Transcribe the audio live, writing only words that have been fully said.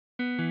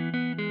Hi,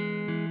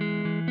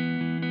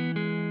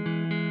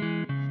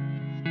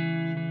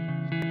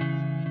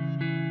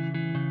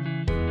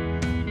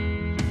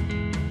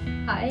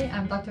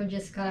 I'm Dr.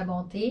 Jessica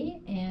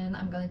Labonte, and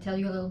I'm going to tell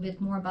you a little bit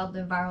more about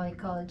the Viral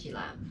Ecology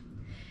Lab.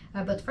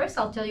 But first,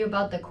 I'll tell you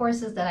about the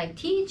courses that I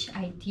teach.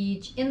 I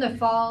teach in the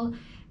fall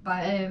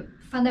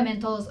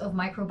Fundamentals of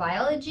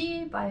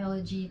Microbiology,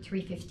 Biology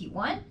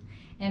 351.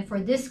 And for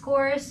this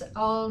course,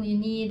 all you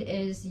need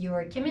is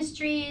your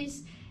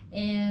chemistries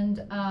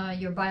and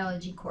your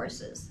biology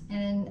courses.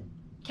 And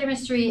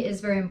chemistry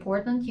is very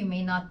important. You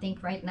may not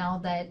think right now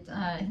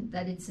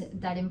that it's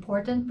that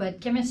important,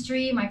 but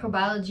chemistry,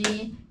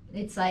 microbiology,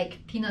 it's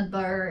like peanut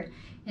butter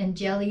and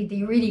jelly.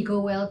 They really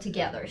go well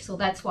together. So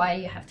that's why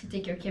you have to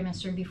take your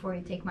chemistry before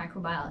you take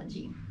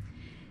microbiology.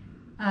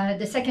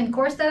 The second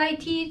course that I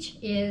teach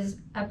is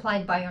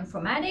Applied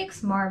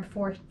Bioinformatics, MARB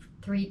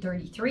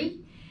 4333.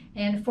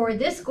 And for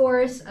this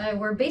course,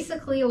 we're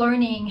basically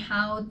learning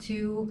how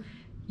to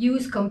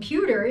use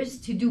computers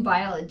to do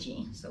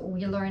biology. So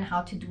we learn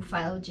how to do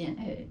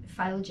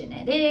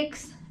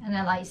phylogenetics,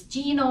 analyze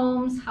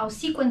genomes, how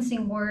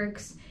sequencing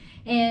works,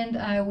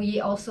 and we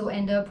also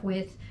end up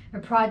with a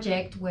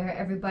project where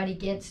everybody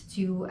gets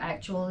to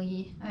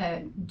actually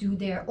do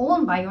their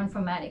own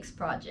bioinformatics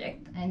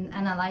project and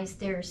analyze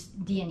their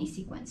DNA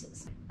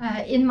sequences.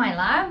 In my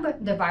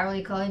lab, the Viral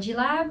Ecology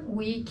Lab,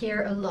 we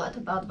care a lot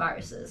about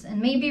viruses.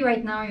 And maybe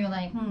right now you're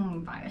like,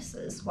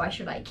 viruses, why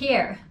should I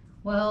care?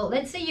 Well,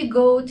 let's say you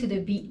go to the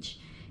beach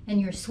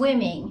and you're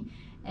swimming,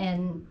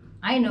 and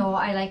I know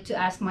I like to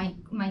ask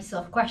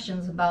myself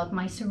questions about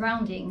my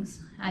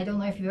surroundings. I don't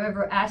know if you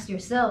ever asked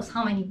yourselves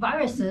how many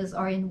viruses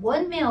are in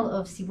 1 ml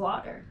of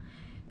seawater.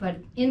 But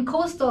in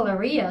coastal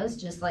areas,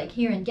 just like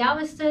here in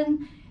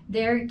Galveston,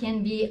 there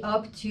can be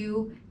up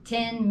to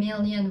 10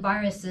 million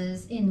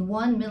viruses in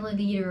 1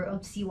 milliliter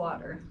of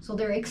seawater. So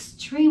they're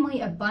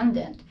extremely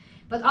abundant.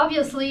 But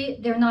obviously,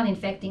 they're not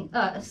infecting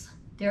us.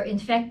 They're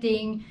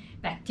infecting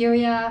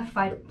bacteria,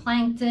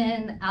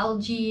 phytoplankton,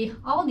 algae,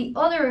 all the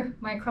other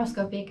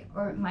microscopic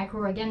or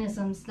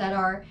microorganisms that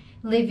are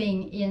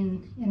living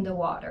in the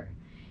water.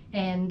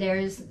 And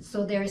there's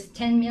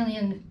 10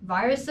 million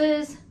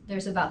viruses,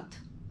 there's about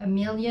 1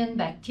 million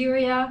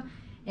bacteria,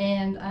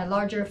 and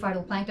larger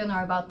phytoplankton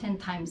are about 10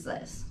 times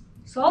less.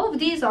 So all of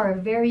these are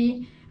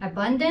very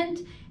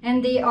abundant,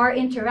 and they are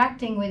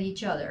interacting with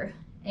each other.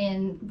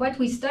 And what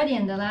we study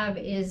in the lab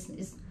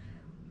is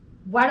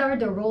what are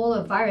the role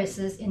of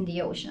viruses in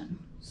the ocean.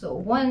 So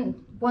one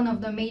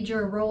of the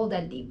major role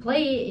that they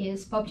play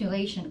is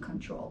population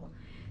control.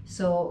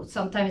 So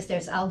sometimes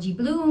there's algae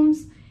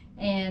blooms,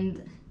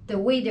 and the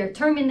way they're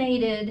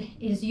terminated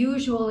is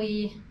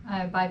usually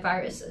by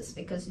viruses,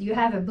 because you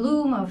have a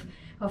bloom of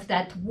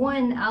that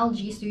one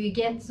algae, so you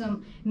get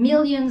some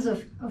millions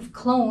of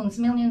clones,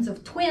 millions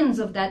of twins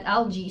of that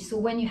algae. So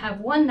when you have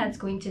one that's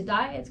going to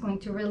die, it's going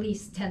to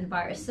release 10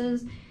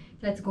 viruses.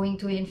 That's going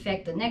to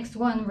infect the next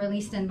one,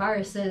 release 10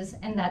 viruses,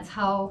 and that's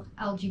how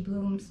algae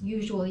blooms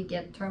usually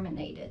get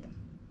terminated.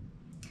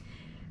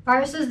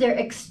 Viruses, they're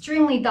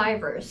extremely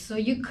diverse. So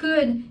you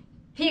could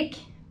pick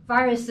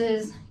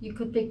viruses, you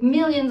could pick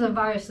millions of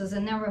viruses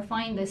and never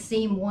find the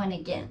same one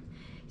again.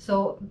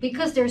 So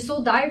because they're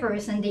so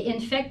diverse and they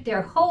infect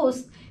their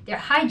host, they're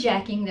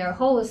hijacking their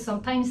host.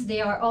 Sometimes they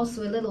are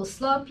also a little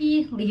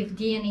sloppy, leave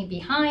DNA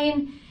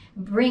behind,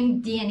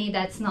 bring DNA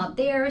that's not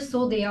there.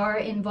 So they are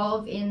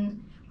involved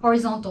in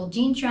horizontal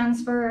gene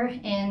transfer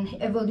and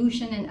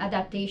evolution and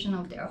adaptation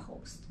of their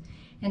host.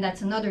 And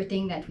that's another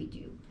thing that we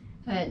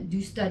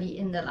do study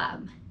in the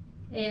lab.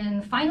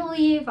 And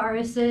finally,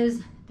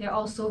 viruses, they're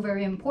also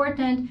very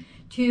important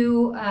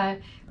to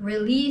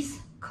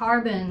release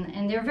carbon,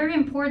 and they're very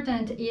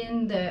important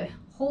in the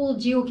whole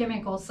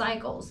geochemical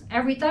cycles.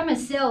 Every time a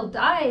cell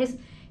dies,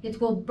 it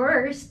will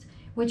burst,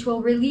 which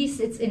will release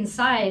its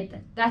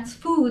inside. That's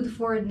food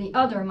for the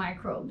other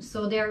microbes.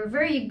 So they're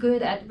very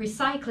good at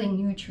recycling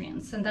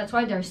nutrients, and that's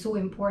why they're so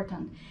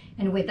important.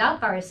 And without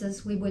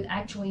viruses, we would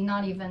actually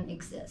not even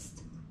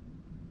exist.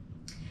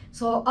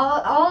 So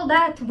all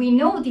that, we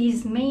know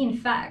these main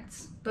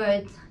facts,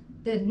 but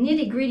the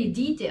nitty-gritty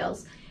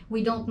details,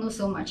 we don't know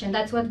so much. And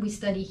that's what we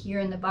study here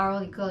in the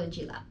Viral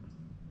Ecology Lab.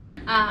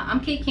 I'm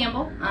Kate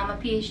Campbell. I'm a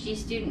PhD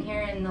student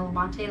here in the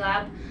Labonte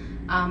lab.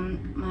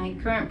 My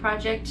current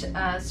project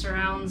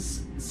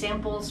surrounds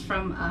samples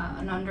from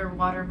an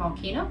underwater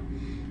volcano.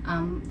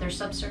 They're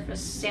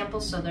subsurface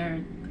samples, so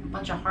they're a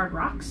bunch of hard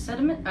rocks,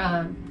 sediment,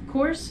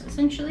 cores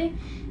essentially.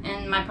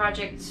 And my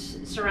project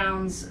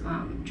surrounds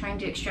trying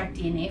to extract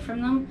DNA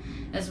from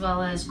them, as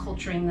well as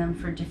culturing them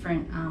for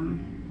different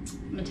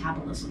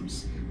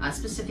metabolisms,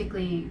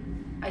 specifically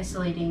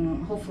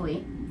isolating,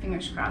 hopefully,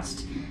 fingers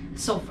crossed,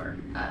 sulfur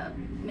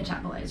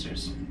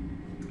metabolizers.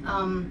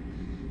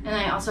 And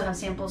I also have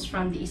samples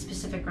from the East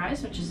Pacific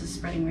Rise, which is a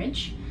spreading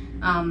ridge.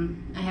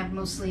 I have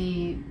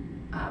mostly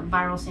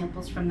viral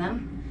samples from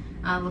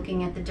them,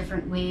 looking at the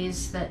different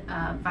ways that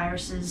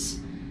viruses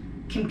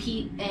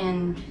compete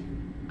and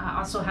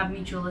also have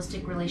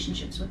mutualistic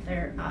relationships with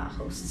their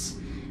hosts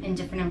in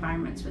different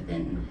environments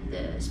within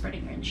the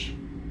spreading ridge.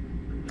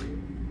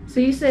 So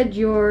you said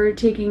you're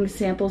taking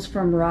samples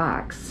from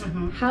rocks.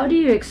 Mm-hmm. How do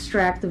you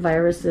extract the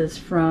viruses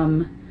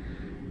from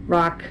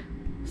rock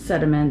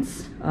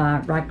sediments,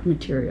 rock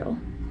material?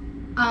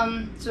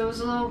 So it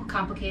was a little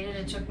complicated.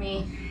 It took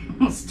me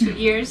almost 2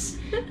 years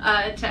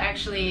to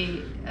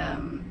actually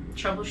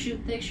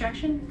troubleshoot the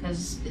extraction,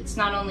 because it's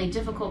not only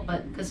difficult,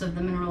 but because of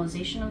the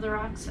mineralization of the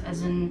rocks,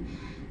 as in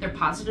they're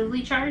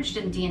positively charged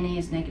and DNA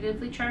is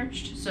negatively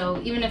charged.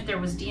 So even if there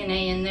was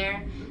DNA in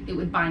there, it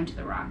would bind to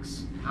the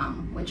rocks,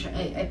 which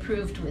I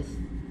proved with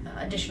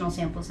additional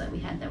samples that we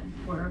had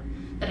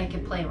that I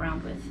could play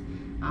around with.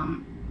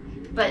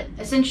 But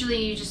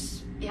essentially,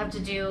 you have to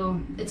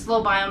do, it's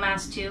low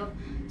biomass too,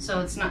 so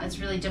it's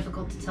really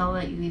difficult to tell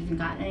that you even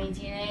got any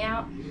DNA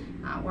out.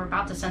 We're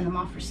about to send them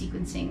off for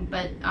sequencing,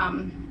 but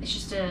it's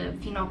just a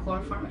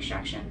phenylchloroform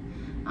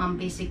extraction.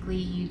 Basically,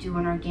 you do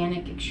an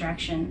organic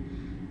extraction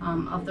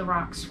of the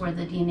rocks where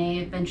the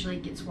DNA eventually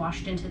gets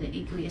washed into the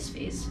aqueous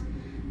phase,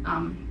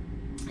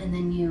 and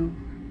then you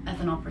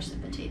ethanol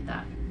precipitate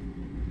that.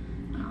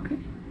 Okay.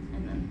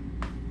 And then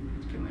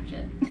that's pretty much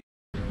it.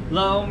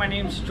 Hello, my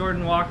name is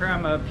Jordan Walker.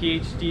 I'm a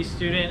PhD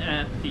student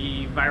at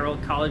the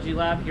Viral Ecology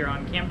Lab here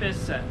on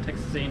campus at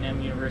Texas A&M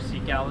University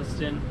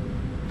Galveston.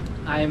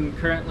 I'm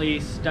currently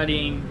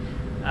studying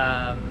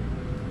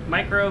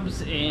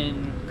microbes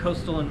in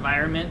coastal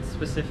environments,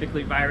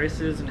 specifically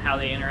viruses, and how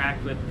they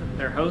interact with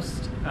their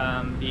host,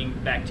 being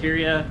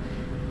bacteria,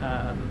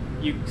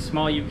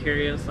 small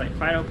eukaryotes like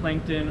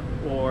phytoplankton,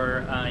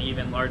 or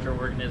even larger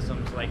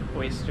organisms like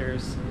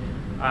oysters.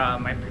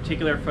 My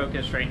particular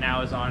focus right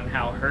now is on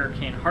how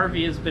Hurricane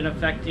Harvey has been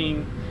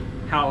affecting,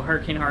 how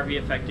Hurricane Harvey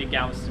affected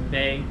Galveston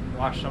Bay,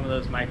 washed some of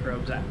those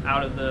microbes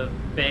out of the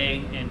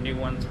bay and new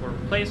ones were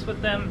replaced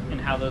with them,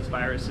 and how those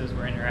viruses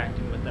were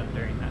interacting with them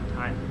during that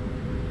time.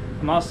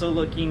 I'm also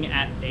looking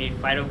at a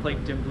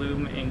phytoplankton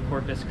bloom in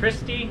Corpus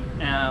Christi.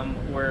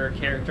 We're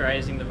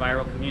characterizing the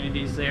viral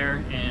communities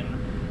there and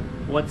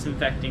what's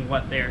infecting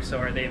what there. So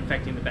are they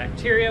infecting the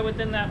bacteria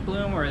within that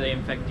bloom, or are they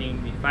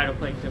infecting the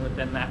phytoplankton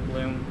within that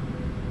bloom?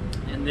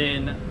 And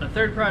then a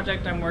third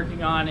project I'm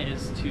working on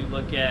is to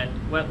look at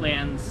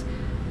wetlands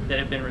that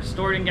have been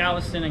restored in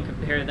Galveston and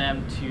compare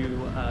them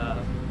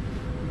to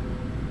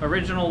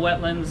original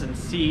wetlands and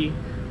see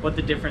what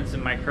the difference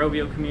in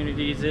microbial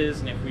communities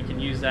is, and if we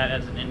can use that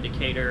as an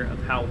indicator of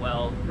how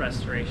well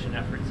restoration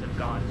efforts have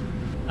gone.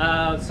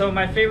 So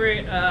my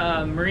favorite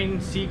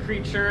marine sea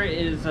creature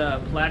is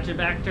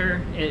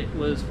Pelagibacter. It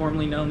was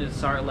formerly known as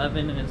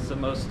SAR11, and it's the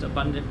most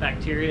abundant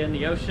bacteria in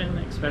the ocean,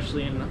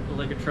 especially in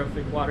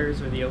oligotrophic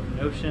waters or the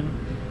open ocean.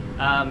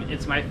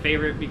 It's my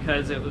favorite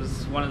because it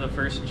was one of the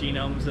first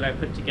genomes that I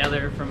put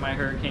together from my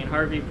Hurricane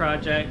Harvey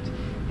project,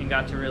 and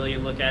got to really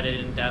look at it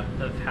in depth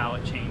of how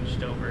it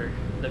changed over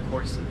the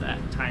course of that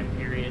time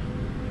period.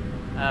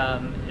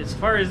 As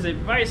far as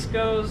advice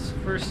goes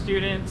for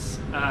students,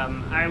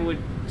 I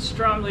would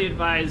strongly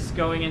advise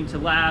going into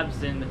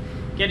labs and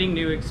getting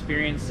new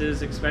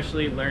experiences,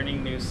 especially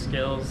learning new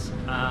skills.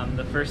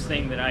 The first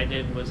thing that I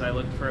did was I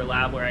looked for a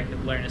lab where I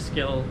could learn a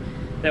skill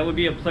that would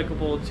be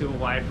applicable to a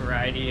wide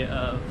variety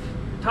of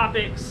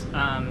topics,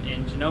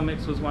 and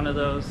genomics was one of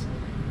those.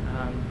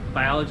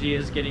 Biology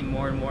is getting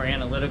more and more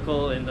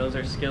analytical, and those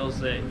are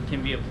skills that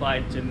can be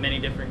applied to many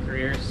different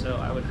careers, so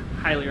I would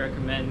highly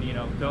recommend,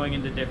 going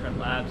into different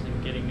labs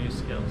and getting new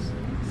skills.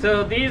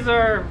 So these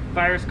are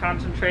virus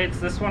concentrates.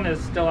 This one is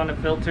still on a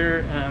filter,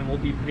 and we'll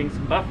be putting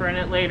some buffer in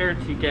it later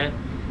to get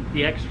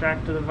the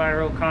extract of the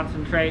viral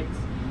concentrates.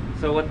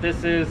 So what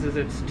this is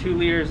it's 2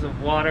 liters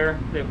of water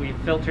that we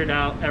filtered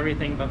out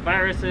everything but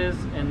viruses,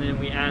 and then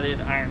we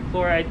added iron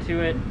chloride to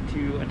it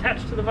to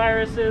attach to the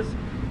viruses,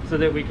 so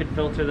that we could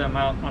filter them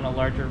out on a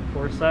larger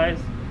pore size.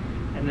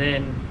 And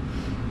then,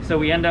 so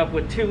we end up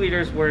with 2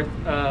 liters worth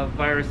of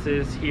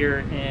viruses here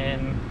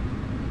in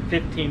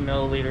 15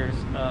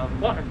 milliliters of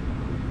water.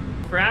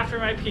 For after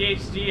my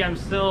PhD, I'm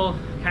still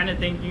kind of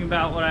thinking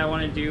about what I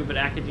want to do, but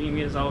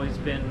academia has always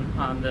been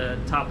on the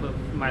top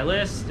of my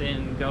list,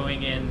 and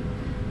going in,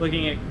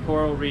 looking at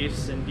coral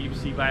reefs and deep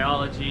sea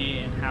biology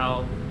and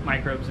how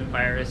microbes and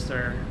viruses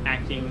are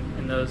acting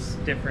in those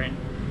different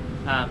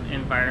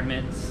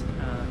environments.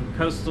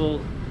 Coastal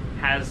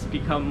has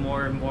become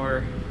more and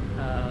more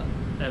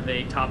of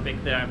a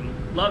topic that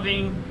I'm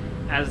loving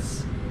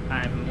as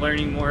I'm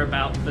learning more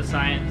about the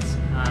science,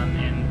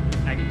 and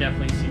I can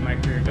definitely see my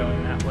career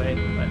going that way,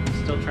 but I'm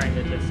still trying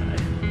to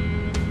decide.